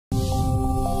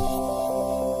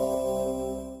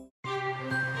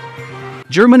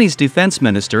Germany's defense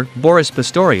minister, Boris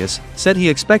Pistorius, said he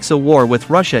expects a war with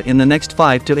Russia in the next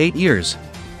 5 to 8 years.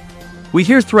 We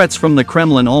hear threats from the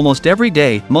Kremlin almost every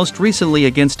day, most recently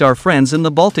against our friends in the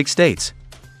Baltic states.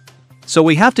 So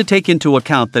we have to take into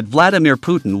account that Vladimir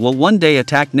Putin will one day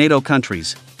attack NATO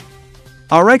countries.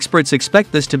 Our experts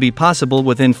expect this to be possible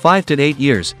within 5 to 8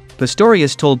 years,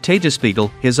 Pistorius told Tagesspiegel.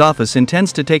 His office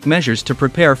intends to take measures to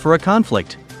prepare for a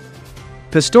conflict.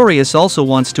 Pistorius also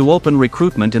wants to open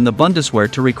recruitment in the Bundeswehr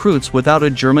to recruits without a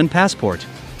German passport.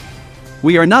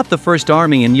 We are not the first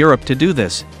army in Europe to do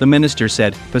this, the minister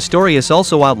said. Pistorius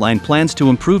also outlined plans to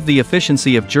improve the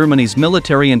efficiency of Germany's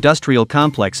military-industrial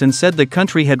complex and said the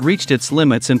country had reached its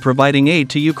limits in providing aid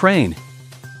to Ukraine.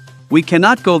 We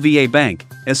cannot go via bank,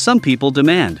 as some people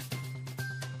demand.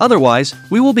 Otherwise,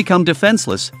 we will become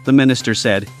defenseless, the minister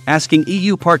said, asking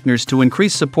EU partners to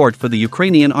increase support for the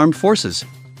Ukrainian armed forces.